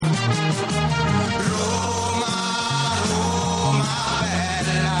Hello,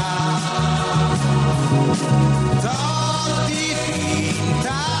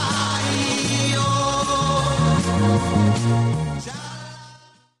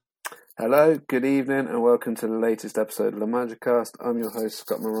 good evening, and welcome to the latest episode of the Magicast. I'm your host,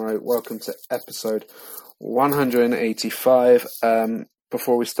 Scott Monroe. Welcome to episode 185.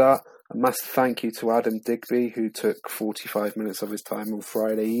 Before we start, a massive thank you to Adam Digby, who took 45 minutes of his time on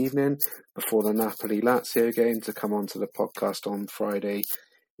Friday evening before the Napoli-Lazio game to come onto the podcast on Friday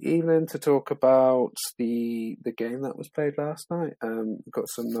evening to talk about the game that was played last night. Got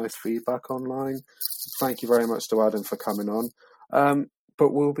some nice feedback online. Thank you very much to Adam for coming on.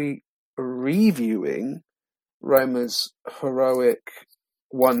 But we'll be reviewing Roma's heroic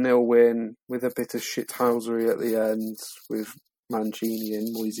 1-0 win with a bit of shithousery at the end with Mancini and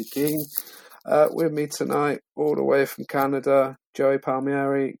Moise Kean. With me tonight, all the way from Canada, Joey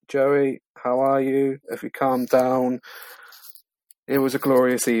Palmieri. Joey, how are you? Have you calmed down? It was a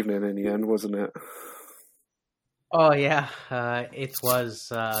glorious evening in the end, wasn't it? Oh, yeah. It was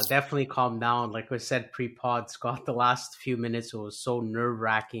definitely calmed down. Like I said pre-pod, Scott, the last few minutes was so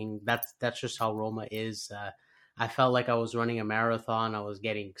nerve-wracking. That's just how Roma is. I felt like I was running a marathon. I was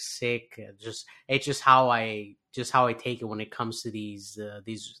getting sick. It's just how I take it when it comes to these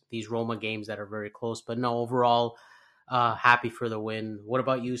Roma games that are very close. But no, overall, happy for the win. What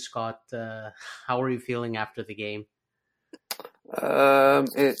about you, Scott? How are you feeling after the game?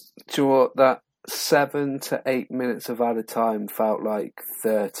 That 7 to 8 minutes of added time felt like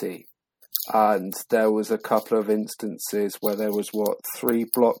 30, and there was a couple of instances where there was 3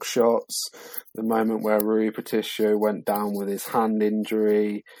 block shots. The moment where Rui Patricio went down with his hand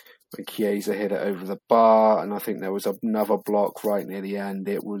injury, when Chiesa hit it over the bar, and I think there was another block right near the end.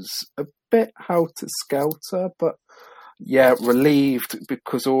 It was a bit helter-skelter, but yeah, relieved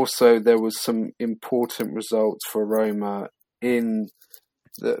because also there was some important results for Roma in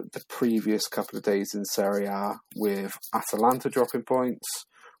the previous couple of days in Serie A, with Atalanta dropping points,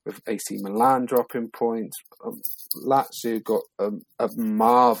 with AC Milan dropping points. Lazio got a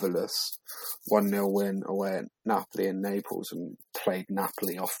marvellous 1-0 win away at Napoli and Naples and played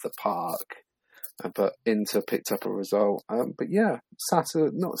Napoli off the park. But Inter picked up a result. But yeah,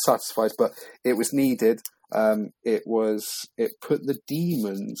 not satisfied, but it was needed. It put the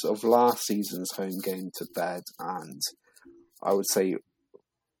demons of last season's home game to bed, and I would say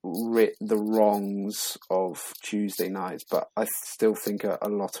rid the wrongs of Tuesday nights, but I still think a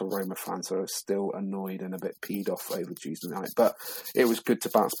lot of Roma fans are still annoyed and a bit peed off over Tuesday night. But it was good to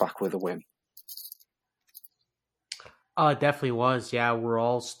bounce back with a win. It definitely was. Yeah, we're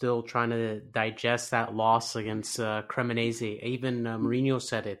all still trying to digest that loss against Cremonese. Even Mourinho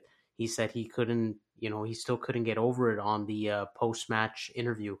said it. He said he couldn't, he still couldn't get over it on the post-match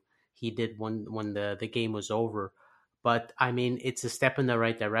interview he did when the game was over. But I mean, it's a step in the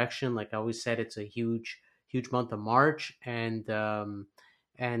right direction. Like I always said, it's a huge month of March, and the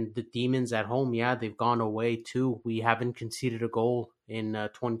Demons at home, yeah, they've gone away too. We haven't conceded a goal in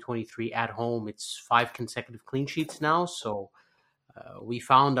 2023 at home. It's 5 consecutive clean sheets now, so we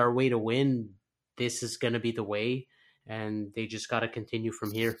found our way to win. This is going to be the way, and they just got to continue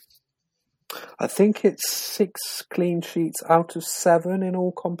from here. I think it's 6 clean sheets out of 7 in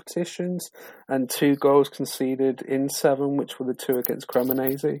all competitions, and 2 goals conceded in 7, which were the 2 against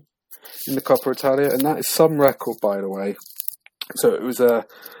Cremonese in the Coppa Italia, and that is some record, by the way. So it was a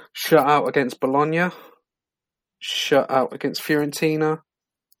shutout against Bologna, shutout against Fiorentina,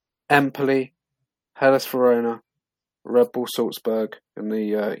 Empoli, Hellas Verona, Red Bull Salzburg in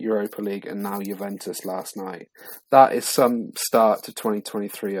the Europa League, and now Juventus last night. That is some start to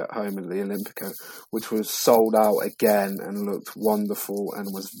 2023 at home at the Olimpico, which was sold out again and looked wonderful and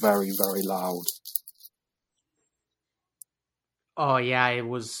was very, very loud. Oh yeah, it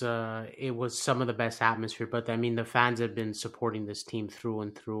was some of the best atmosphere. But I mean, the fans have been supporting this team through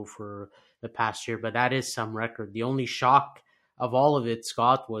and through for the past year. But that is some record. The only shock of all of it,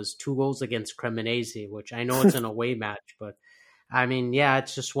 Scott, was 2 goals against Cremonese, which I know it's an away match, but I mean, yeah,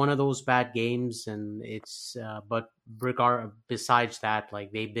 it's just one of those bad games, and it's besides that,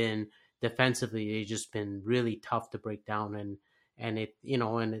 like they've been just been really tough to break down, and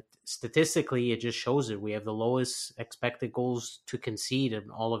statistically it just shows it. We have the lowest expected goals to concede in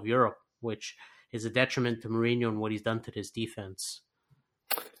all of Europe, which is a detriment to Mourinho and what he's done to this defense.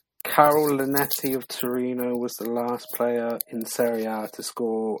 Carol Linetti of Torino was the last player in Serie A to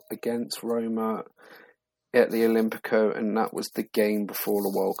score against Roma at the Olimpico, and that was the game before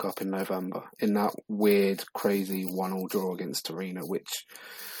the World Cup in November, in that weird, crazy 1-1 draw against Torino, which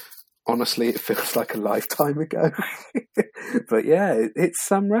honestly, it feels like a lifetime ago. But yeah, it's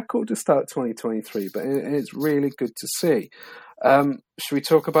some record to start 2023, but it's really good to see. Should we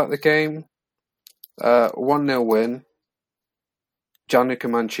talk about the game? 1-0 win. Gianluca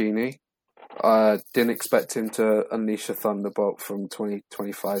Mancini. Didn't expect him to unleash a thunderbolt from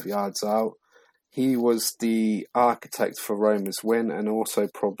 25 yards out. He was the architect for Roma's win, and also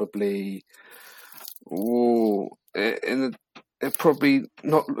probably probably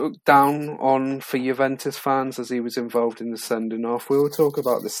not looked down on for Juventus fans, as he was involved in the sending off. We will talk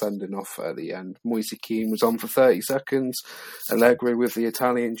about the sending off at the end. Moise Kean was on for 30 seconds. Allegri with the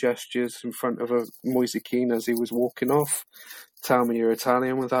Italian gestures in front of Moise Kean as he was walking off. Tell me you're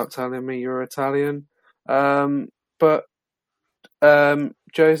Italian without telling me you're Italian. But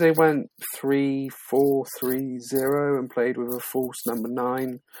Jose went 3-4-3-0 and played with a false number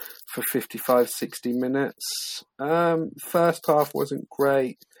 9 for 55-60 minutes. First half wasn't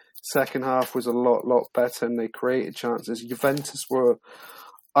great. Second half was a lot better, and they created chances. Juventus were,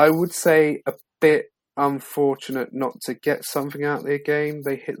 I would say, a bit unfortunate not to get something out of their game.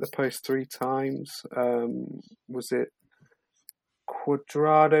 They hit the post 3 times. Was it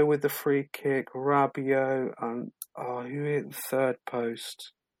Quadrado with the free kick, Rabiot, and who hit the third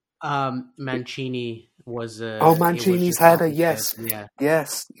post? Mancini was. Mancini's header. Yes, yeah.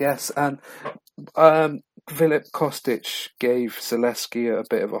 yes, and Filip Kostic gave Zalewski a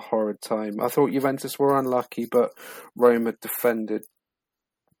bit of a horrid time. I thought Juventus were unlucky, but Roma defended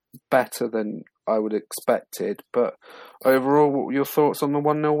better than I would have expected. But overall, what were your thoughts on the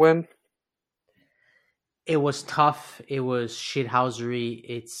 1-0 win? It was tough. It was shithousery.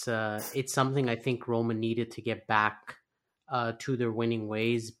 It's something I think Roma needed to get back to their winning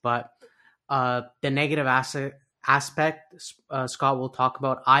ways. But the negative aspect, Scott will talk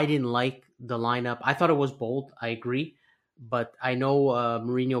about. I didn't like the lineup. I thought it was bold. I agree. But I know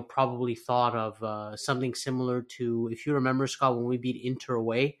Mourinho probably thought of something similar to, if you remember, Scott, when we beat Inter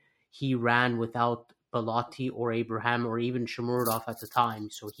away, he ran without Belotti or Abraham or even Shomurodov at the time.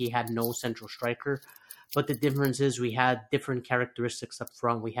 So he had no central striker. But the difference is we had different characteristics up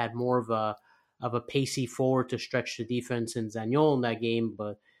front. We had more of a pacey forward to stretch the defense in Zaniolo in that game,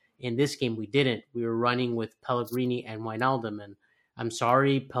 but in this game we didn't. We were running with Pellegrini and Wijnaldum, and I'm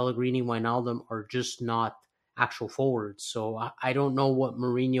sorry, Pellegrini, Wijnaldum are just not actual forwards. So I don't know what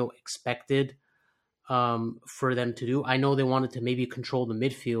Mourinho expected for them to do. I know they wanted to maybe control the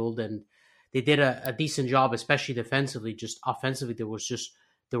midfield, and they did a decent job, especially defensively. Just offensively,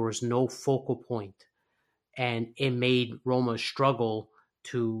 there was no focal point. And it made Roma struggle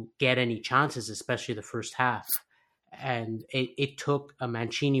to get any chances, especially the first half. And it took a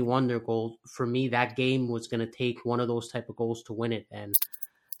Mancini wonder goal. For me, that game was going to take one of those type of goals to win it. And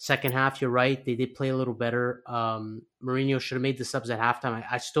second half, you're right, they did play a little better. Mourinho should have made the subs at halftime.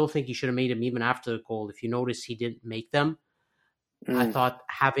 I still think he should have made them even after the goal. If you notice, he didn't make them. I thought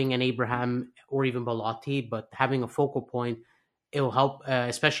having an Abraham or even Belotti, but having a focal point, it will help,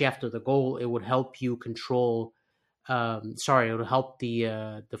 especially after the goal. It would help you control. It would help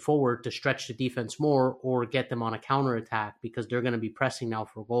the forward to stretch the defense more or get them on a counter attack because they're going to be pressing now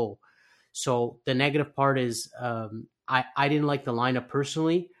for a goal. So the negative part is I didn't like the lineup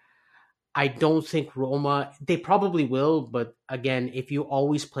personally. I don't think Roma, they probably will, but again, if you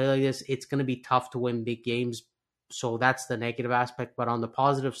always play like this, it's going to be tough to win big games. So that's the negative aspect. But on the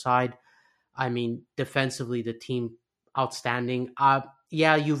positive side, I mean, defensively, the team outstanding.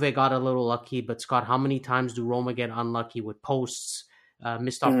 Juve got a little lucky, but Scott, how many times do Roma get unlucky with posts,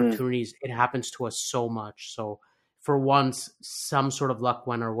 missed opportunities? It happens to us so much. So for once, some sort of luck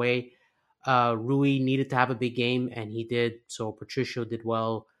went our way. Rui needed to have a big game, and he did. So Patricio did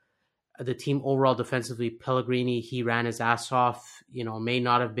well. The team overall defensively, Pellegrini, he ran his ass off. May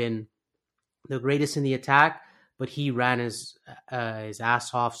not have been the greatest in the attack, but he ran his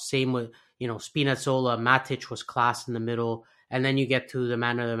ass off. Same with Spinazzola. Matic was class in the middle. And then you get to the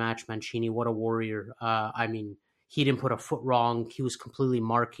man of the match, Mancini. What a warrior. He didn't put a foot wrong. He was completely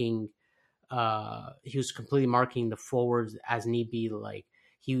marking the forwards as need be. Like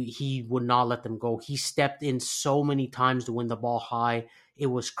he would not let them go. He stepped in so many times to win the ball high. It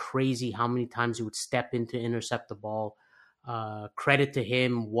was crazy how many times he would step in to intercept the ball. Credit to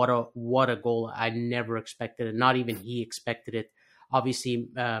him. What a goal. I never expected it. Not even he expected it. Obviously,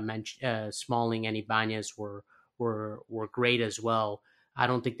 Smalling and Ibanez were great as well. I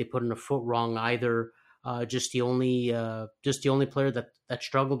don't think they put in a foot wrong either. Just the only player that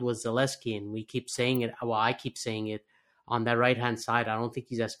struggled was Zalewski, and we keep saying it. Well, I keep saying it on that right hand side. I don't think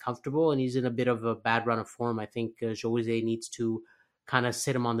he's as comfortable, and he's in a bit of a bad run of form. I think Jose needs to kind of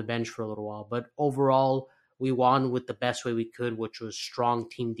sit him on the bench for a little while. But overall, we won with the best way we could, which was strong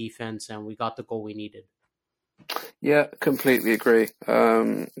team defense, and we got the goal we needed. Yeah, completely agree.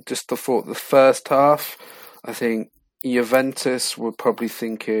 Just thought the first half, I think Juventus were probably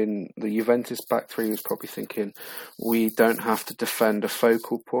thinking, the Juventus back three was probably thinking, we don't have to defend a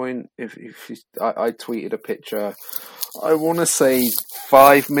focal point. I tweeted a picture, I want to say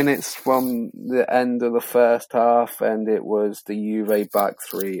 5 minutes from the end of the first half, and it was the Juve back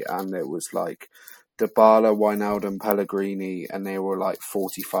three, and it was like Dybala, Wijnaldum, Pellegrini, and they were like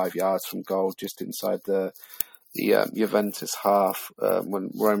 45 yards from goal, just inside the Juventus half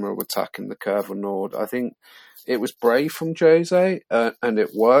when Roma were attacking the Curva Nord. I think it was brave from Jose, and it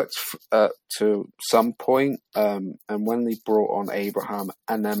worked to some point. And when they brought on Abraham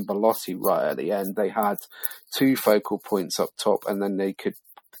and then Belotti right at the end, they had two focal points up top, and then they could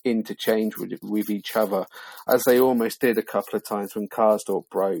interchange with each other, as they almost did a couple of times when Karsdorp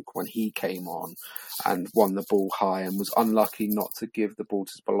broke, when he came on and won the ball high and was unlucky not to give the ball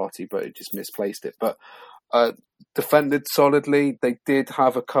to Belotti, but it just misplaced it. But defended solidly. They did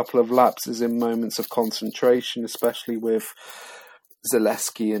have a couple of lapses in moments of concentration, especially with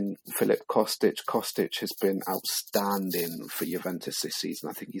Zalewski and Filip Kostic. Kostic has been outstanding for Juventus this season.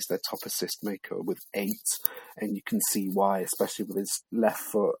 I think he's their top assist maker with 8, and you can see why, especially with his left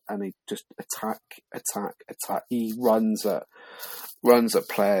foot, and he just attack. He runs at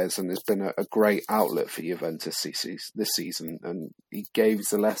players, and has been a great outlet for Juventus this season. And he gave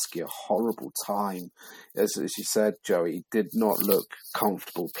Zalewski a horrible time. As you said, Joey, he did not look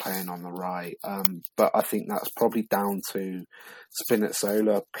comfortable playing on the right. But I think that's probably down to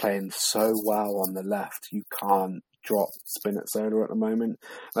Spinazzola playing so well on the left. You can't drop Spinazzola at the moment.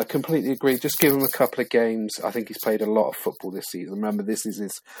 I completely agree. Just give him a couple of games. I think he's played a lot of football this season. Remember, this is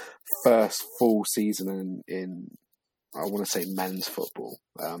his first full season in I want to say men's football,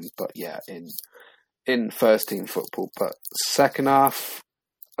 but yeah, in first team football. But second half,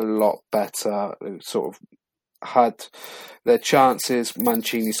 a lot better. They sort of had their chances.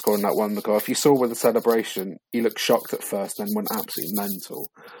 Mancini scoring that one goal. If you saw with the celebration, he looked shocked at first, then went absolutely mental.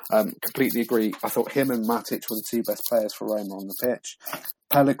 Completely agree. I thought him and Matic were the two best players for Roma on the pitch.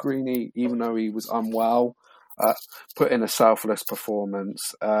 Pellegrini, even though he was unwell, put in a selfless performance.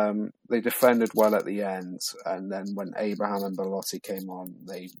 They defended well at the end, and then when Abraham and Belotti came on,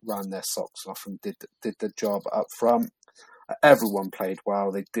 they ran their socks off and did the job up front. Everyone played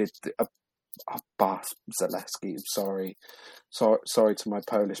well. They did Zalewski. Sorry to my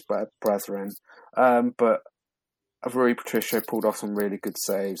Polish brethren, but Rui Patricio pulled off some really good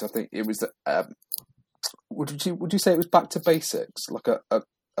saves. I think it was. Would you say it was back to basics, like a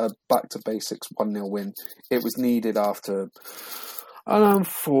back to basics 1-0 win? It was needed after an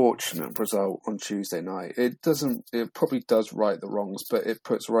unfortunate result on Tuesday night. It probably does right the wrongs, but it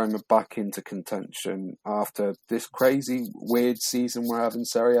puts Roma back into contention after this crazy, weird season we're having in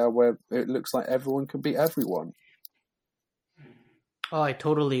Serie A, where it looks like everyone can beat everyone. Oh, I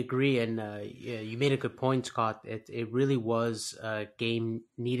totally agree, and yeah, you made a good point, Scott. It really was a game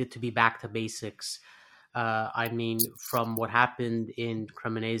needed to be back to basics. I mean, from what happened in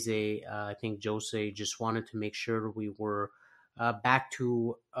Cremonese, I think Jose just wanted to make sure we were back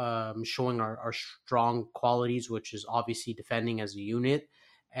to showing our strong qualities, which is obviously defending as a unit,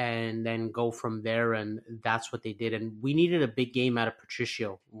 and then go from there. And that's what they did. And we needed a big game out of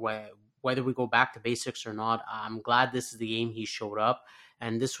Patricio. Whether we go back to basics or not, I'm glad this is the game he showed up.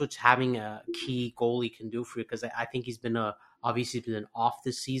 And this was having a key goal he can do for you, because I think he's been obviously been off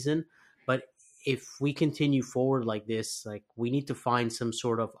this season. But if we continue forward like this, like, we need to find some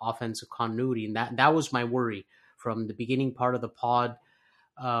sort of offensive continuity. And that was my worry from the beginning part of the pod.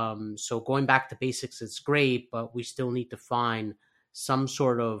 So going back to basics is great, but we still need to find some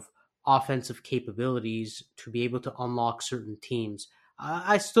sort of offensive capabilities to be able to unlock certain teams.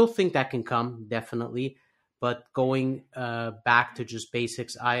 I still think that can come, definitely. But going back to just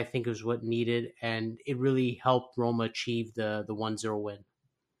basics, I think is what needed. And it really helped Roma achieve the 1-0 win.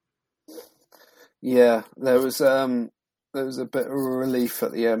 Yeah, there was a bit of a relief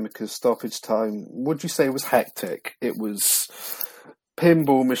at the end, because stoppage time, would you say, was hectic? It was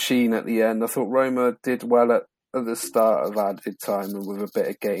pinball machine at the end. I thought Roma did well at the start of added time and with a bit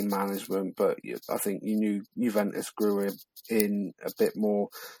of game management, but I think you knew Juventus grew in a bit more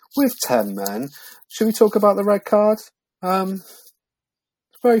with 10 men. Should we talk about the red card? It's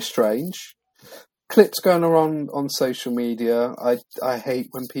very strange. Clips going around on social media. I hate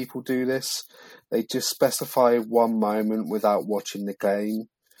when people do this. They just specify one moment without watching the game,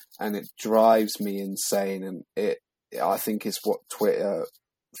 and it drives me insane. And I think it's what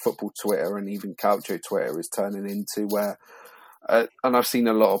football Twitter, and even Calcio Twitter is turning into, where And I've seen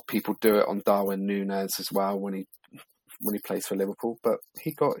a lot of people do it on Darwin Núñez as well when he plays for Liverpool. But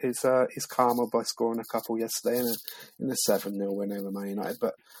he got his karma by scoring a couple yesterday in a 7-0 win over Man United.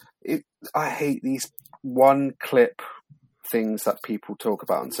 But I hate these one clip things that people talk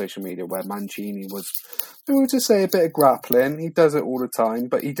about on social media where Mancini was, we would just say, a bit of grappling. He does it all the time,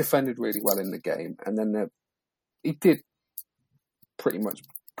 but he defended really well in the game. And then he did pretty much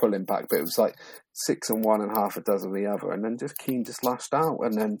pull him back, but it was like 6 on one and half a dozen the other. And then just Keane just lashed out.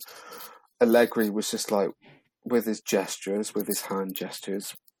 And then Allegri was just like, with his gestures, with his hand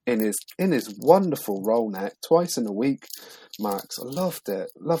gestures, in his wonderful roll neck, twice in a week, Max. I loved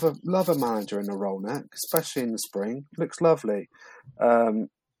it. Love a manager in a roll neck, especially in the spring. Looks lovely.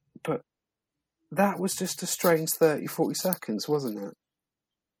 But that was just a strange 30, 40 seconds, wasn't it?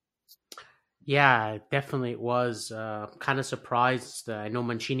 Yeah, definitely it was. Kind of surprised. I know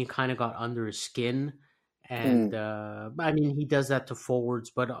Mancini kind of got under his skin. And, I mean, he does that to forwards,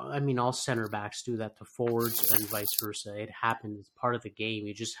 but, I mean, all center backs do that to forwards and vice versa. It happens. It's part of the game.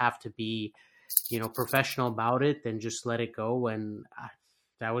 You just have to be, professional about it and just let it go. And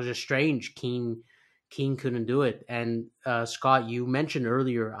that was just strange. Keane couldn't do it. And, Scott, you mentioned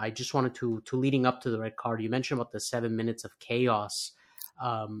earlier, I just wanted to leading up to the red card, you mentioned about the 7 minutes of chaos.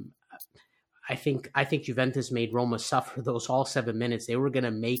 I think Juventus made Roma suffer those all 7 minutes. They were going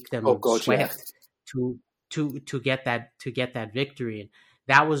to make them sweat to get that victory. And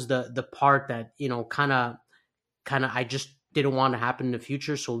that was the part that, kind of I just didn't want to happen in the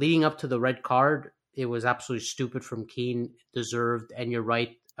future. So leading up to the red card, it was absolutely stupid from Keane, deserved. And you're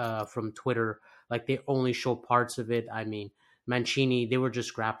right, from Twitter, like they only show parts of it. I mean, Mancini, they were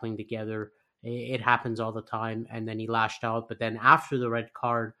just grappling together. It happens all the time. And then he lashed out. But then after the red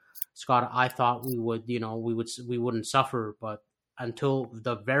card, Scott, I thought we wouldn't suffer, but until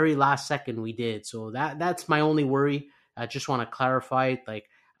the very last second we did. So that's my only worry. I just want to clarify it. Like,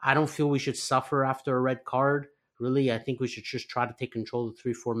 I don't feel we should suffer after a red card. Really, I think we should just try to take control of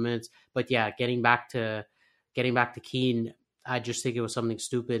 3-4 minutes. But yeah, getting back to Keane, I just think it was something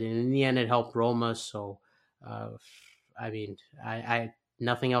stupid. And in the end, it helped Roma. So, I mean, I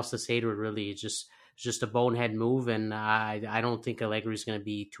nothing else to say to it, really. It's just a bonehead move. And I don't think Allegri's going to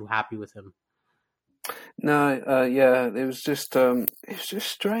be too happy with him. No, yeah, it was just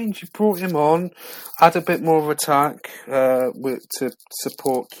strange. You brought him on, had a bit more of attack to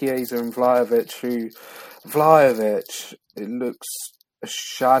support Chiesa and Vlahovic. It looks a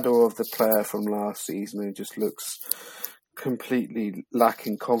shadow of the player from last season. He just looks completely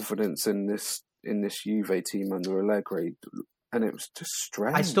lacking confidence in this Juve team under Allegri, and it was just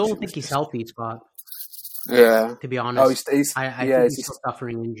strange. I still don't think he's healthy, Scott. Yeah, to be honest, I think he's still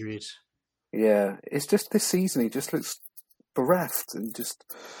suffering injuries. Yeah, it's just this season he just looks bereft and just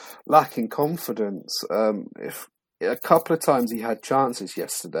lacking confidence. If a couple of times he had chances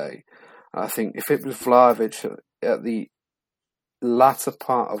yesterday, I think if it was Vlahovic at the latter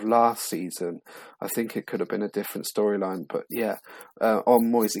part of last season, I think it could have been a different storyline. But yeah,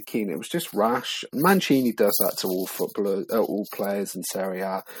 on Moise Kean, it was just rash. Mancini does that to all players in Serie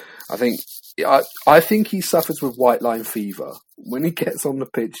A. I think he suffers with white line fever. When he gets on the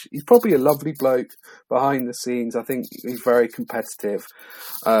pitch, he's probably a lovely bloke behind the scenes. I think he's very competitive.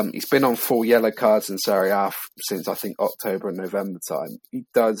 He's been on 4 yellow cards in Serie A since, I think, October and November time. He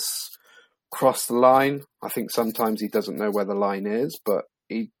does cross the line. I think sometimes he doesn't know where the line is, but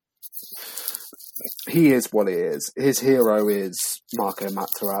he is what he is. His hero is Marco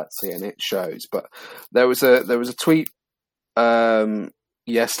Materazzi, and it shows. But there was a tweet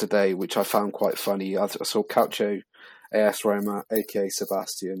yesterday which I found quite funny. I saw Calcio AS Roma, aka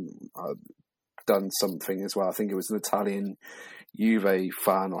Sebastian, done something as well. I think it was an Italian Juve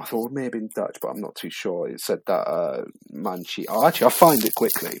fan. I thought it may have been Dutch, but I'm not too sure. It said that Mancini. I'll find it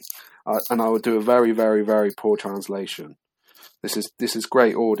quickly. And I would do a very, very, very poor translation. This is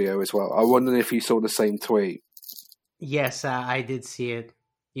great audio as well. I wondered if you saw the same tweet. Yes, I did see it.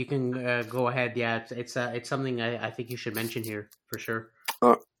 You can go ahead. Yeah, it's something I think you should mention here for sure.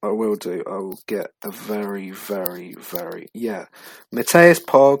 I will do. I will get a very, very, very Mateus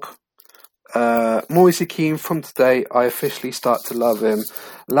Pog. Moise Kean, from today, I officially start to love him.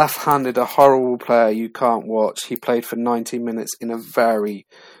 Left-handed, a horrible player you can't watch. He played for 90 minutes in a very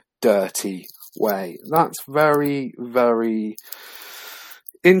dirty way. That's very, very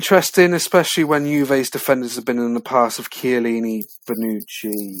interesting, especially when Juve's defenders have been in the past of Chiellini,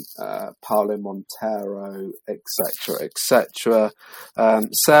 Bonucci, Paolo Montero, etc.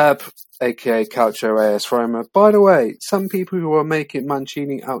 Seb, aka Calcio AS Roma. By the way, some people who are making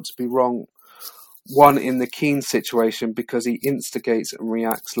Mancini out to be wrong one in the Keane situation because he instigates and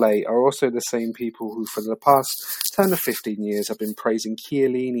reacts late are also the same people who for the past 10 or 15 years have been praising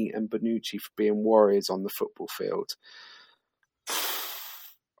Chiellini and Bonucci for being warriors on the football field.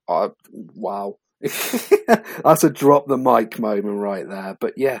 Wow. That's a drop the mic moment right there.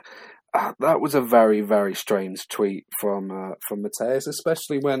 But yeah, that was a very, very strange tweet from Matheus,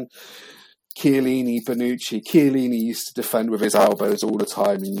 especially when Chiellini used to defend with his elbows all the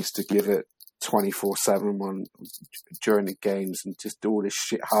time and used to give it 24/7 during the games and just do all this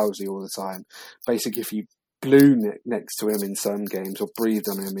shit housey all the time. Basically, if you blew next to him in some games or breathed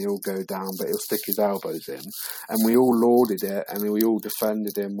on him, he'll go down, but he'll stick his elbows in. And we all lauded it and we all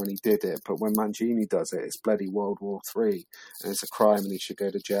defended him when he did it. But when Mancini does it, it's bloody World War III and it's a crime and he should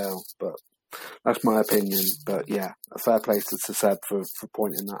go to jail. But that's my opinion. But yeah, a fair play to Seb for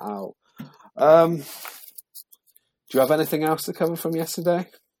pointing that out. Do you have anything else to cover from yesterday?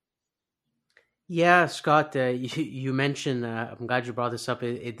 Yeah, Scott, you mentioned, I'm glad you brought this up.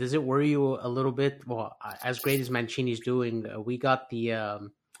 Does it worry you a little bit? Well, as great as Mancini's doing, we got the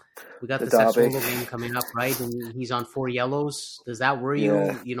Sassuolo game coming up, right? And he's on 4 yellows. Does that worry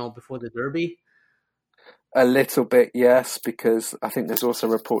you, before the derby? A little bit, yes, because I think there's also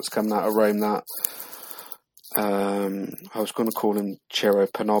reports coming out of Rome that I was going to call him Ciro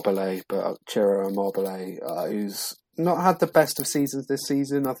Immobile, who's not had the best of seasons this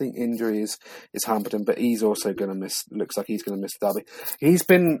season. I think injury is hampered him, but he's also going to miss. Looks like he's going to miss the derby. He's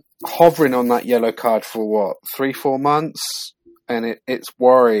been hovering on that yellow card for 3-4 months, and it's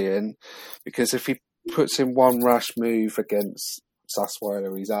worrying because if he puts in one rash move against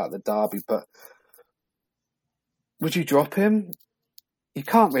Sassuolo, he's out of the derby. But would you drop him? You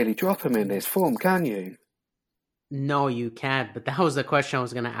can't really drop him in this form, can you? No, you can't. But that was the question I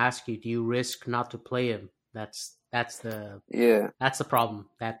was going to ask you. Do you risk not to play him? That's the problem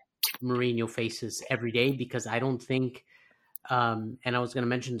that Mourinho faces every day, because I don't think, and I was going to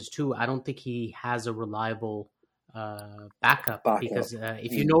mention this too, I don't think he has a reliable backup. Because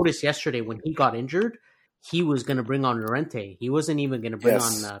if you notice yesterday when he got injured, he was going to bring on Llorente. He wasn't even going to bring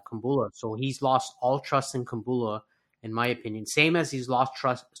on Kumbula. So he's lost all trust in Kumbula, in my opinion. Same as he's lost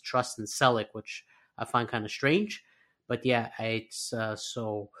trust in Selic, which I find kind of strange. But yeah, it's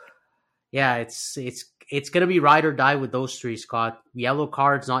it's going to be ride or die with those three, Scott. Yellow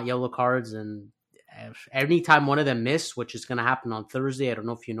cards, not yellow cards. And anytime one of them miss, which is going to happen on Thursday, I don't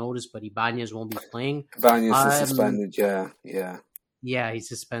know if you noticed, but Ibanez won't be playing. Ibanez is suspended, yeah. Yeah, he's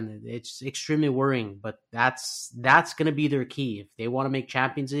suspended. It's extremely worrying, but that's going to be their key. If they want to make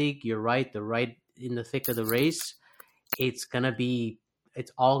Champions League, you're right. They're right in the thick of the race. It's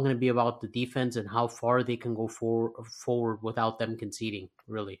all going to be about the defense and how far they can go forward without them conceding,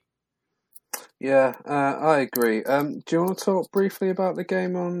 really. Yeah, I agree. Do you want to talk briefly about the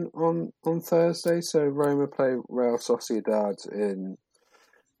game on Thursday? So Roma play Real Sociedad in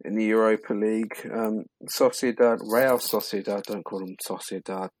the Europa League. Real Sociedad, don't call them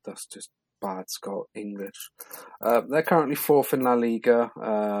Sociedad. That's just bad Scott English. They're currently 4th in La Liga,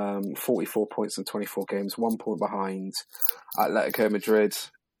 44 points in 24 games, 1 point behind Atletico Madrid,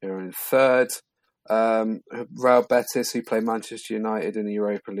 who are in 3rd. Real Betis, who play Manchester United in the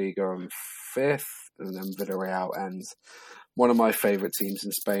Europa League, are in 5th, and then Villarreal ends. One of my favourite teams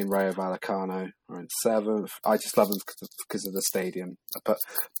in Spain, Rayo Vallecano, are in 7th. I just love them because of the stadium. But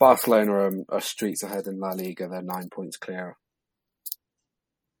Barcelona are streets ahead in La Liga. They're 9 points clear.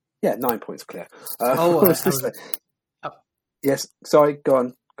 Yeah, 9 points clear. Yes, sorry, go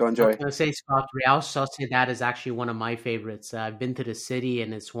on, Joey. I was going to say, Scott, Real Sociedad is actually one of my favorites. I've been to the city,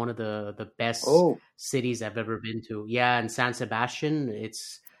 and it's one of the best cities I've ever been to. Yeah, and San Sebastian,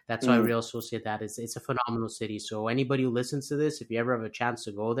 that's why Real Sociedad it's a phenomenal city. So anybody who listens to this, if you ever have a chance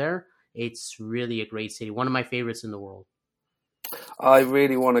to go there, it's really a great city. One of my favorites in the world. I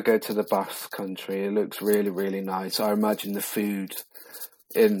really want to go to the Basque Country. It looks really, really nice. I imagine the food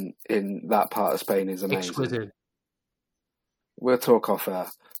in that part of Spain is amazing. Exquisite. We'll talk off air.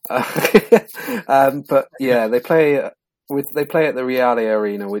 But yeah, they play at the Reale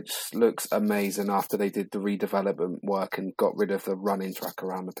Arena, which looks amazing after they did the redevelopment work and got rid of the running track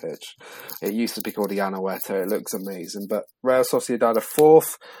around the pitch. It used to be called the Anoeta. It looks amazing. But Real Sociedad are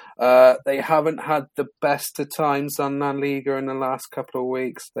 4th. They haven't had the best of times on La Liga in the last couple of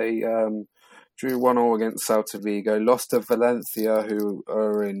weeks. They drew 1-1 against Celta Vigo, lost to Valencia, who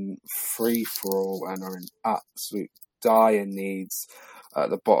are in free-for-all and are in absolute dire needs at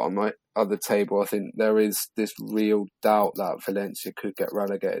the bottom of the table. I think there is this real doubt that Valencia could get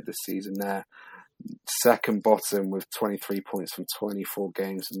relegated this season. They're second bottom with 23 points from 24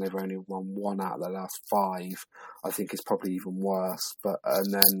 games, and they've only won 1 out of the last 5. I think it's probably even worse. But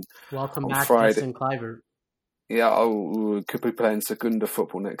and then welcome on back, Friday, Justin Kluivert. yeah, could be playing Segunda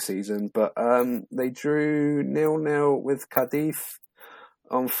football next season. But they drew 0-0 with Cadiz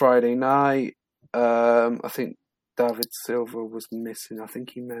on Friday night. I think David Silva was missing. I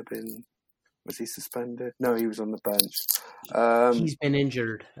think he may have been. Was he suspended? No, he was on the bench. He's been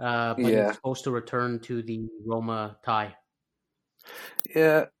injured, but he's supposed to return to the Roma tie.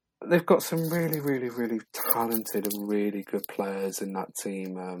 Yeah, they've got some really, really, really talented and really good players in that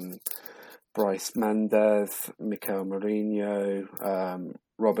team. Bryce Mendez, Mikel Mourinho,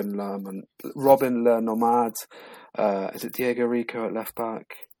 Robin Le Nomad. Is it Diego Rico at left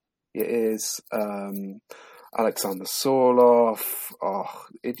back? It is. Alexander Sorloth.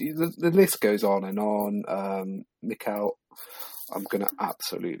 The list goes on and on. Mikel, I'm going to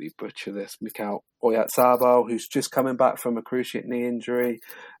absolutely butcher this. Mikel Oyarzabal, who's just coming back from a cruciate knee injury,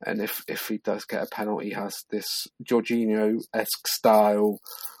 and if he does get a penalty, he has this Jorginho-esque style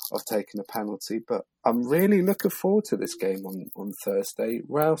of taking a penalty. But I'm really looking forward to this game on Thursday.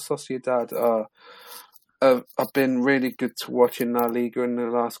 Real Sociedad have been really good to watch in La Liga in the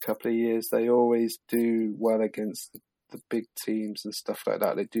last couple of years. They always do well against the big teams and stuff like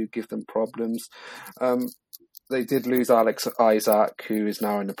that. They do give them problems. They did lose Alex Isaac, who is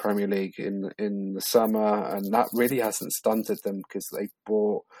now in the Premier League in the summer, and that really hasn't stunted them because they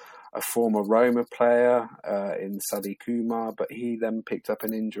bought a former Roma player in Sadi Kumar, but he then picked up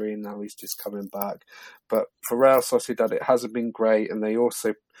an injury and now he's just coming back. But for Real Sociedad, it hasn't been great, and they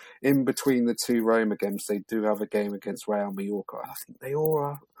also, in between the 2 Roma games, they do have a game against Real Mallorca. I think they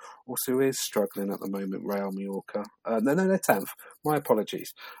all also is struggling at the moment, Real Mallorca. No, they're 10th. My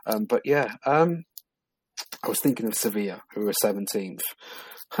apologies. But yeah, I was thinking of Sevilla, who were 17th.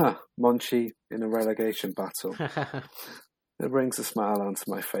 Monchi in a relegation battle. It brings a smile onto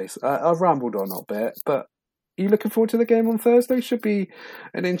my face. I've rambled on a bit, but are you looking forward to the game on Thursday? Should be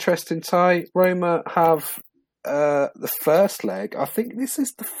an interesting tie. Roma have the first leg. I think this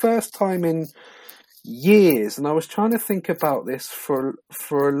is the first time in years, and I was trying to think about this for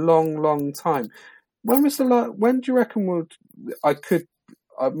a long, long time. When do you reckon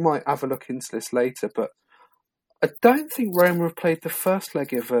I might have a look into this later, but I don't think Roma have played the first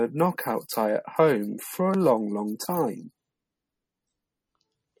leg of a knockout tie at home for a long, long time.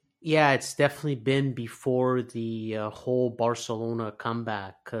 Yeah, it's definitely been before the whole Barcelona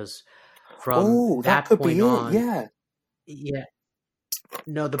comeback, because from that point on, yeah.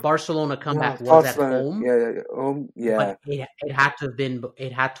 No, the Barcelona comeback was at home. Yeah. But it had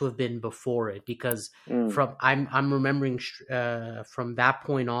to have been before it, because I'm remembering from that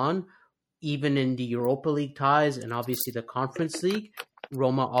point on, even in the Europa League ties and obviously the Conference League,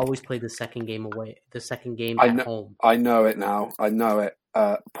 Roma always played the second game at home. I know it now. I know it.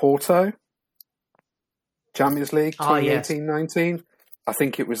 Porto, Champions League 2018-19. I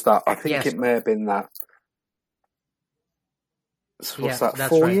think it was that. I think it may have been that. So what's that?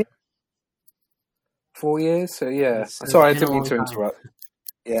 4 years? 4 years. So yeah. Sorry, I didn't mean to interrupt.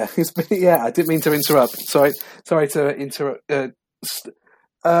 Yeah, I didn't mean to interrupt. Sorry to interrupt.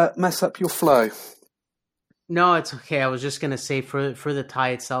 Mess up your flow. No, it's okay. I was just going to say for the tie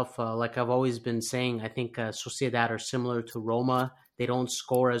itself, like I've always been saying, I think Sociedad are similar to Roma. They don't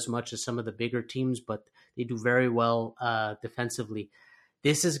score as much as some of the bigger teams, but they do very well defensively.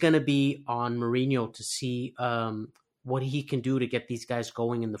 This is going to be on Mourinho to see what he can do to get these guys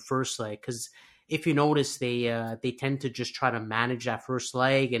going in the first leg. Because if you notice, they tend to just try to manage that first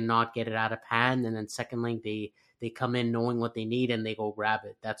leg and not get it out of hand. And then second leg, they come in knowing what they need and they go grab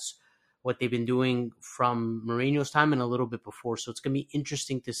it. That's what they've been doing from Mourinho's time and a little bit before. So it's going to be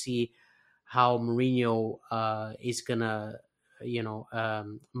interesting to see how Mourinho is going to,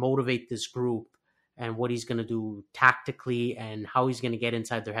 motivate this group and what he's going to do tactically and how he's going to get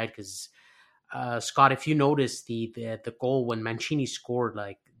inside their head. Because Scott, if you notice the goal when Mancini scored,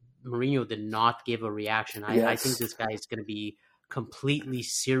 like Mourinho did not give a reaction. I think this guy is going to be completely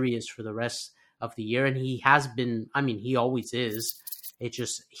serious for the rest of the year, and he has been. I mean, he always is.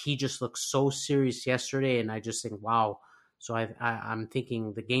 He just looked so serious yesterday, and I just think, wow. So I'm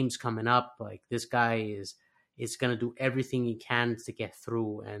thinking the game's coming up. Like this guy is going to do everything he can to get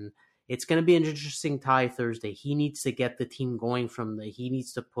through, and it's going to be an interesting tie Thursday. He needs to get the team going he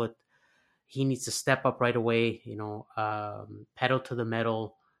needs to step up right away. Pedal to the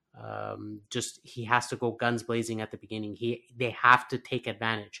metal. He has to go guns blazing at the beginning. They have to take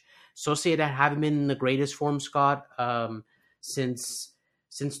advantage. Sociedad haven't been in the greatest form, Scott, since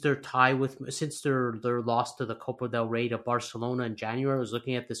their loss to the Copa del Rey to Barcelona in January. I was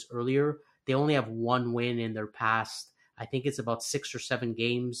looking at this earlier. they only have one win in their past. I think it's about 6 or 7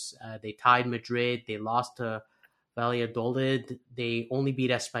 games. They tied Madrid. They lost to Valladolid. They only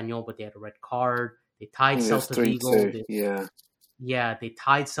beat Espanyol, but they had a red card. They tied Celta Vigo. They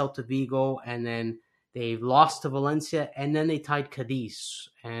tied Celta Vigo, and then they lost to Valencia, and then they tied Cadiz.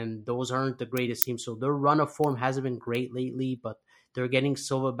 And those aren't the greatest teams. So their run of form hasn't been great lately, but they're getting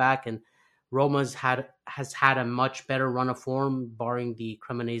Silva back, and Roma's has had a much better run of form, barring the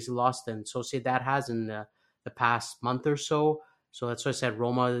Cremonese loss, than Sociedad has in the past month or so. So that's why I said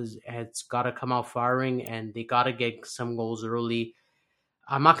Roma has got to come out firing, and they got to get some goals early.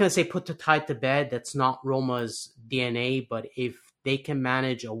 I'm not going to say put the tide to bed. That's not Roma's DNA. But if they can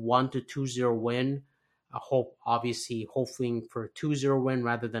manage a 1-2-0 win, hoping for a 2-0 win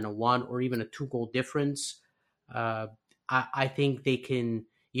rather than a 1 or even a 2-goal difference, I think they can.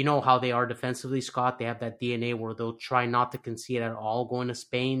 You know how they are defensively, Scott. They have that DNA where they'll try not to concede at all going to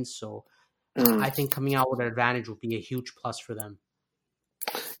Spain. So I think coming out with an advantage will be a huge plus for them.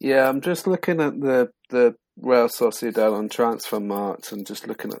 Yeah, I'm just looking at the Real Sociedad on transfer marks and just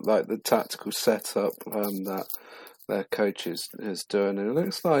looking at like the tactical setup that their coach is doing. And it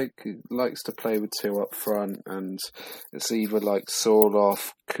looks like he likes to play with 2 up front, and it's either like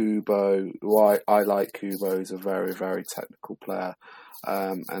Sorloth, Kubo. I like Kubo. He's a very, very technical player.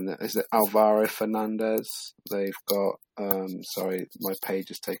 And is it Alvaro Fernandez? They've got, sorry, my page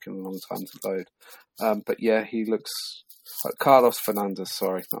is taking a long time to load. But yeah, he looks like Carlos Fernandez,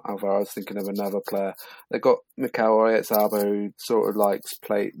 sorry, not Alvaro. I was thinking of another player. They've got Mikel Oyarzabal, who sort of likes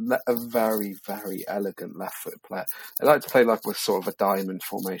play a very, very elegant left-footed player. They like to play like with sort of a diamond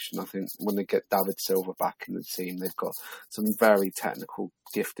formation. I think when they get David Silva back in the team, they've got some very technical,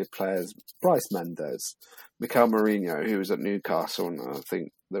 gifted players. Bryce Mendes, Mikel Mourinho, who was at Newcastle, and I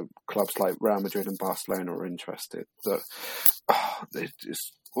think the clubs like Real Madrid and Barcelona are interested. So,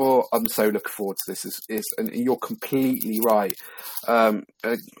 I'm so looking forward to this. And you're completely right.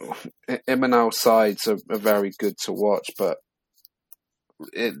 Imanol sides are very good to watch, but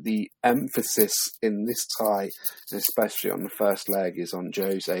the emphasis in this tie, especially on the first leg, is on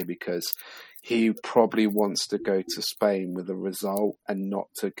Jose, because he probably wants to go to Spain with a result and not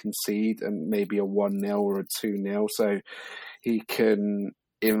to concede, and maybe a 1-0 or a 2-0, so he can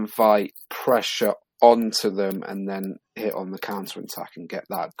invite pressure onto them and then hit on the counter-attack and get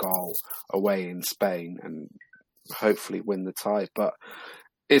that goal away in Spain and hopefully win the tie. But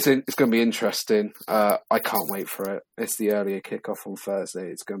it's going to be interesting. I can't wait for it. It's the earlier kickoff on Thursday.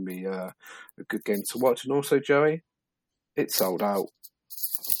 It's going to be a good game to watch. And also, Joey, it's sold out.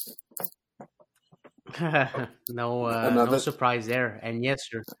 No surprise there. And yes,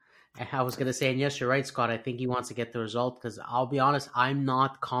 I was going to say, and yes, you're right, Scott. I think he wants to get the result, because I'll be honest, I'm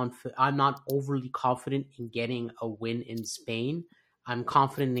not overly confident in getting a win in Spain. I'm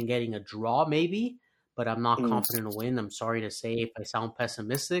confident in getting a draw, maybe, but I'm not confident in a win. I'm sorry to say if I sound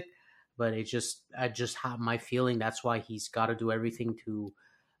pessimistic, but I just have my feeling that's why he's got to do everything to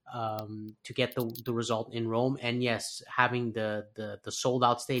get the result in Rome. And yes, having the sold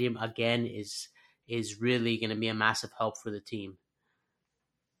out stadium again is really going to be a massive help for the team.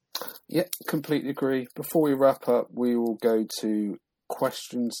 Yeah, completely agree. Before we wrap up, we will go to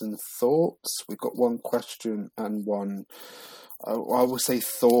questions and thoughts. We've got one question and one, I will say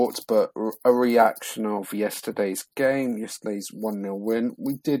thought, but a reaction of yesterday's game, yesterday's 1-0 win.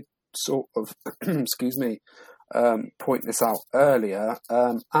 We did sort of, point this out earlier.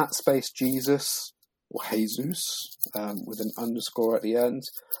 At Space Jesus, or Jesus, with an underscore at the end.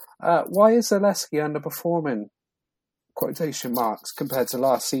 Why is Zalewski underperforming? Quotation marks, compared to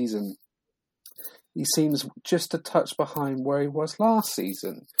last season. He seems just a touch behind where he was last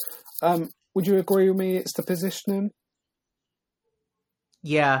season. Would you agree with me? It's the positioning?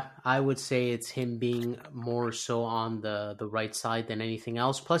 Yeah, I would say it's him being more so on the right side than anything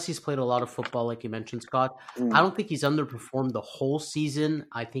else. Plus, he's played a lot of football, like you mentioned, Scott. I don't think he's underperformed the whole season.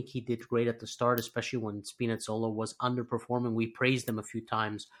 I think he did great at the start, especially when Spinazzola was underperforming. We praised him a few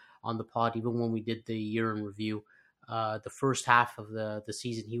times on the pod, even when we did the year in review. The first half of the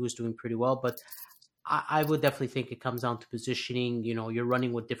season, he was doing pretty well, but I would definitely think it comes down to positioning. You know, you're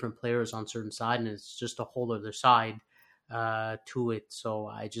running with different players on certain side, and it's just a whole other side to it. So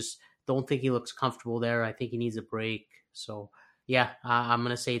I just don't think he looks comfortable there. I think he needs a break. So yeah, I'm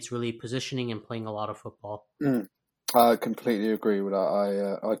going to say it's really positioning and playing a lot of football. I completely agree with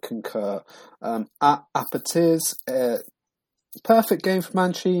that. I concur. At Apatiz, perfect game for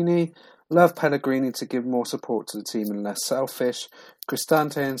Mancini. Love Pellegrini to give more support to the team and less selfish.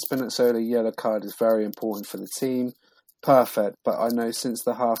 Cristante and Spinazzola yellow card is very important for the team. perfect, but I know since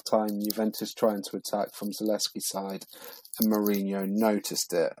the half-time, Juventus trying to attack from Zalewski's side, and Mourinho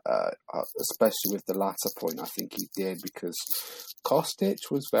noticed it, especially with the latter point, I think he did, because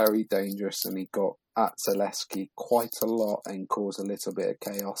Kostic was very dangerous and he got at Zalewski quite a lot and caused a little bit of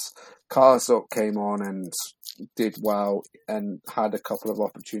chaos. Karsdorp came on and did well and had a couple of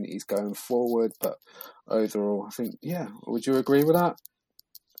opportunities going forward, but overall, I think, would you agree with that?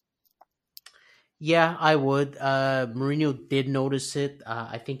 Yeah, I would. Mourinho did notice it.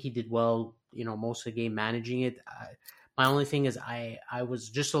 I think he did well, most of the game managing it. My only thing is I was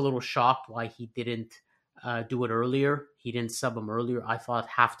just a little shocked why he didn't do it earlier. He didn't sub him earlier. I thought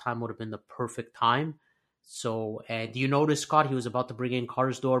halftime would have been the perfect time. So, do you notice, Scott, he was about to bring in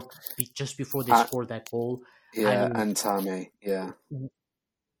Karsdorp just before they scored that goal? Yeah, and Tammy, yeah.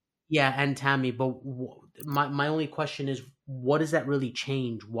 Yeah, and Tammy. But my only question is, what does that really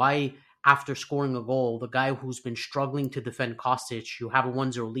change? Why, after scoring a goal, the guy who's been struggling to defend Kostic, you have a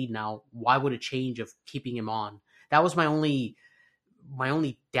 1-0 lead now, why would it change of keeping him on? That was my only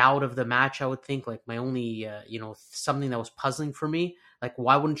doubt of the match, I would think. Like, my only, something that was puzzling for me. Like,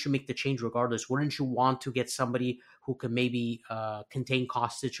 why wouldn't you make the change regardless? Wouldn't you want to get somebody who could maybe contain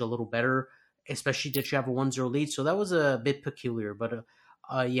Kostic a little better, especially that you have a 1-0 lead? So that was a bit peculiar. But,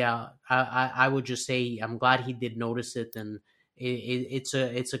 I would just say I'm glad he did notice it, and it's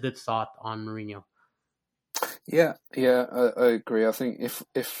a good thought on Mourinho. Yeah, I agree. I think if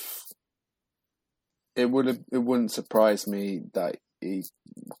it wouldn't surprise me that he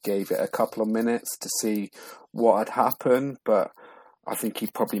gave it a couple of minutes to see what had happened, but I think he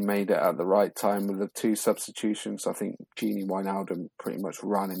probably made it at the right time with the two substitutions. I think Gini Wijnaldum pretty much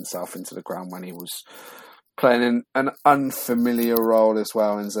ran himself into the ground when he was playing in an unfamiliar role as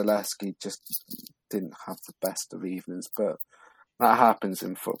well, and Zalewski just didn't have the best of evenings, but that happens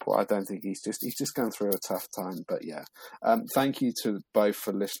in football. I don't think he's just going through a tough time. But yeah, thank you to both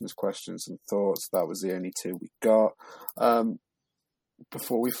for listeners' questions and thoughts. That was the only two we got.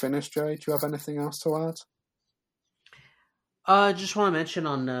 Before we finish, Joe, do you have anything else to add? Just want to mention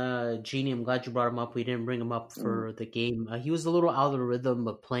on Gini. I'm glad you brought him up. We didn't bring him up for the game. He was a little out of the rhythm,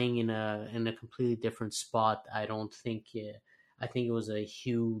 but playing in a completely different spot. I think it was a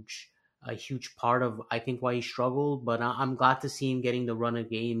huge part of why he struggled. But I'm glad to see him getting the run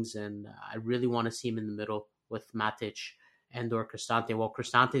of games, and I really want to see him in the middle with Matic and/or Cristante. Well,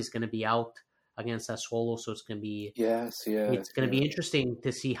 Cristante is going to be out against Sassuolo, so it's going to be it's going to be interesting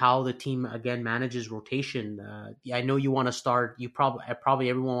to see how the team again manages rotation. I know you want to start. Probably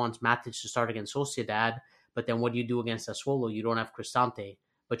everyone wants Matic to start against Sociedad, but then what do you do against Sassuolo? You don't have Cristante,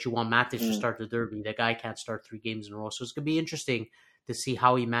 but you want Matic to start the derby. The guy can't start 3 games in a row, so it's going to be interesting to see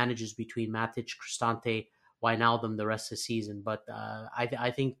how he manages between Matic, Cristante, Wijnaldum the rest of the season. But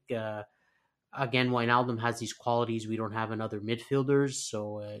I think. Again, Wijnaldum has these qualities we don't have in other midfielders,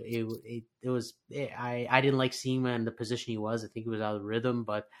 so I didn't like seeing him in the position he was. I think he was out of rhythm,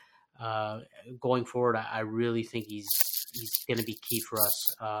 but going forward, I really think he's going to be key for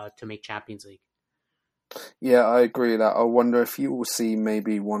us to make Champions League. Yeah, I agree with that. I wonder if you will see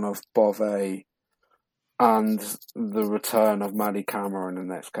maybe one of Bove and the return of Mady Camara in the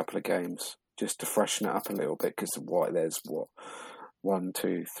next couple of games, just to freshen it up a little bit, because there's 1,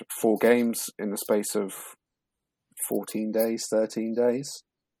 2, 3, 4 games in the space of 14 days, 13 days.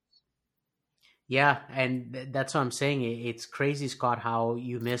 Yeah, and that's what I'm saying. It's crazy, Scott, how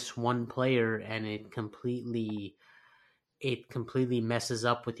you miss one player and it completely messes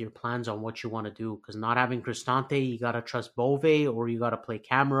up with your plans on what you want to do. Because not having Cristante, you got to trust Bove or you got to play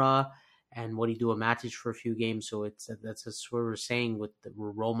Camara. And what do you do, a Matic for a few games? So that's what we're saying with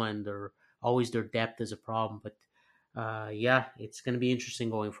Roma, and their depth is a problem. But it's going to be interesting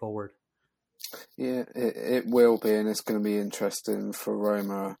going forward. Yeah, it will be, and it's going to be interesting for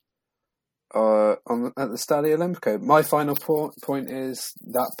Roma at the Stadio Olimpico. My final point is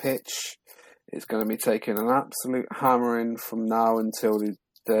that pitch is going to be taking an absolute hammering from now until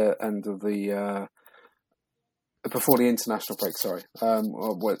the end of the before the international break. Sorry,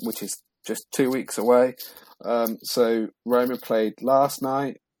 which is just 2 weeks away. So Roma played last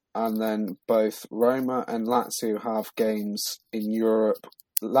night. And then both Roma and Lazio have games in Europe.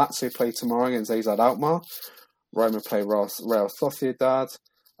 Lazio play tomorrow against AZ Alkmaar. Roma play Real Sociedad.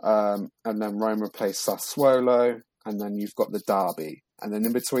 And then Roma play Sassuolo. And then you've got the derby. And then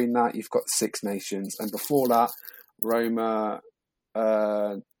in between that, you've got Six Nations. And before that, Roma,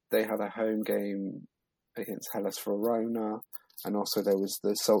 they had a home game against Hellas Verona. And also there was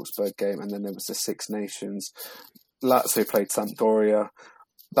the Salzburg game. And then there was the Six Nations. Lazio played Sampdoria.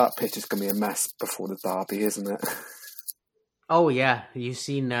 That pitch is going to be a mess before the derby, isn't it? Oh yeah, you've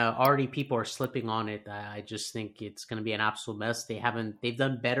seen already people are slipping on it. I just think it's going to be an absolute mess. They've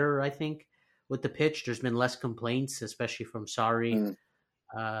done better, I think, with the pitch. There's been less complaints, especially from Mm.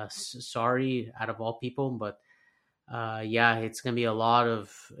 Sorry out of all people, but yeah, it's gonna be a lot of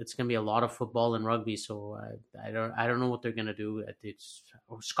football and rugby. So I don't know what they're gonna do. It's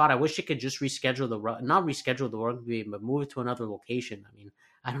Scott. I wish they could just reschedule not reschedule the rugby, but move it to another location. I mean,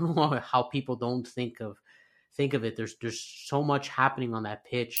 I don't know how people don't think of it. There's so much happening on that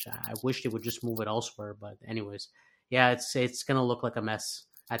pitch. I wish they would just move it elsewhere. But anyways, yeah, it's gonna look like a mess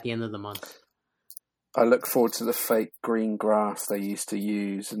at the end of the month. I look forward to the fake green grass they used to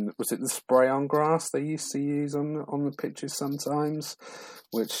use, and was it the spray-on grass they used to use on the pitches sometimes?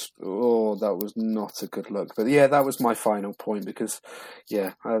 Which that was not a good look. But yeah, that was my final point because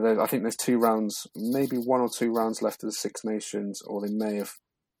I think there's 2 rounds, maybe 1 or 2 rounds left of the Six Nations, or they may have.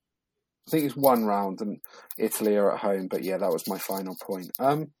 I think it's 1 round, and Italy are at home. But yeah, that was my final point.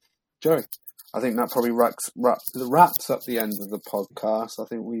 Joe, I think that probably wraps up the end of the podcast. I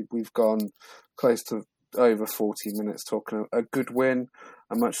think we've gone close to over 40 minutes talking a good win,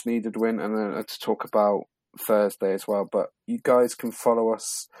 a much needed win, and then to talk about Thursday as well. But you guys can follow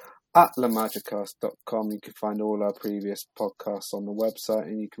us at lamagicast.com. You can find all our previous podcasts on the website,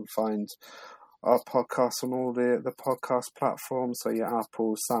 and you can find our podcasts on all the podcast platforms. So your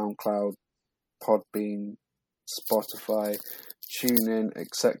Apple, SoundCloud, Podbean, Spotify, TuneIn,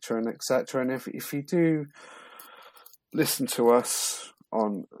 etc. and etc. And if you do listen to us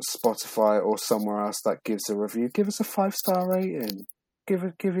on Spotify or somewhere else that gives a review, give us a 5-star rating. Give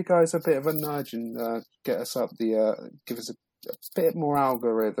you guys a bit of a nudge and get us up give us a bit more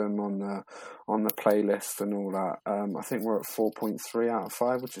algorithm on the playlist and all that. I think we're at 4.3 out of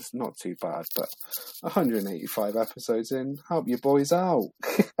 5, which is not too bad, but 185 episodes in, help your boys out.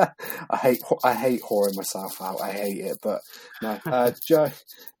 I hate whoring myself out. I hate it, but no.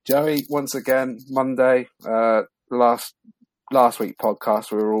 Joey, once again, Monday, last week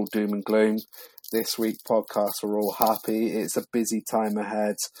podcast we were all doom and gloom. This week podcast we're all happy. It's a busy time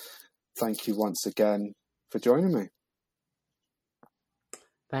ahead. Thank you once again for joining me.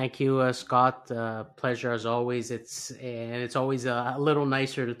 Thank you, Scott. Pleasure as always. It's always a little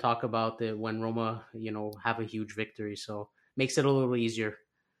nicer to talk about it when Roma, have a huge victory. So makes it a little easier.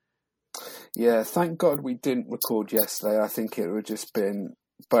 Yeah, thank God we didn't record yesterday. I think it would just been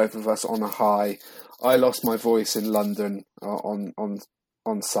both of us on a high. I lost my voice in London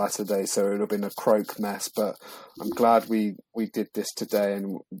on Saturday, so it would have been a croak mess. But I'm glad we did this today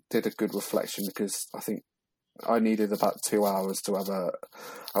and did a good reflection, because I think I needed about 2 hours to have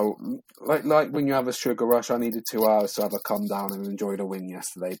like when you have a sugar rush. I needed 2 hours to have a come down and enjoy the win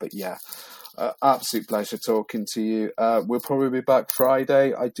yesterday. But yeah, absolute pleasure talking to you. We'll probably be back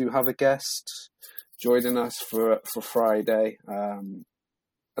Friday. I do have a guest joining us for Friday.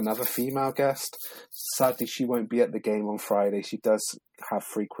 Another female guest. Sadly, she won't be at the game on Friday. She does have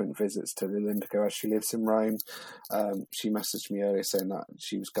frequent visits to the Olimpico as she lives in Rome. She messaged me earlier saying that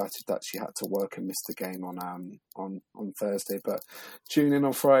she was gutted that she had to work and miss the game on Thursday. But tune in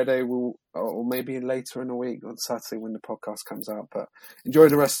on Friday, or maybe later in the week on Saturday when the podcast comes out. But enjoy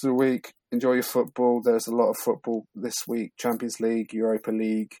the rest of the week. Enjoy your football. There's a lot of football this week. Champions League, Europa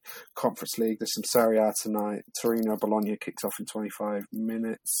League, Conference League. There's some Serie A tonight. Torino-Bologna kicks off in 25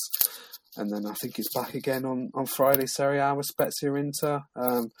 minutes. And then I think it's back again on Friday, Serie A with Spezia Inter.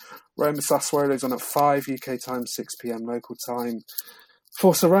 Roma Sassuolo is on at 5 UK time, 6 PM local time.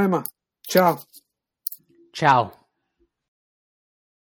 Forza Roma. Ciao. Ciao.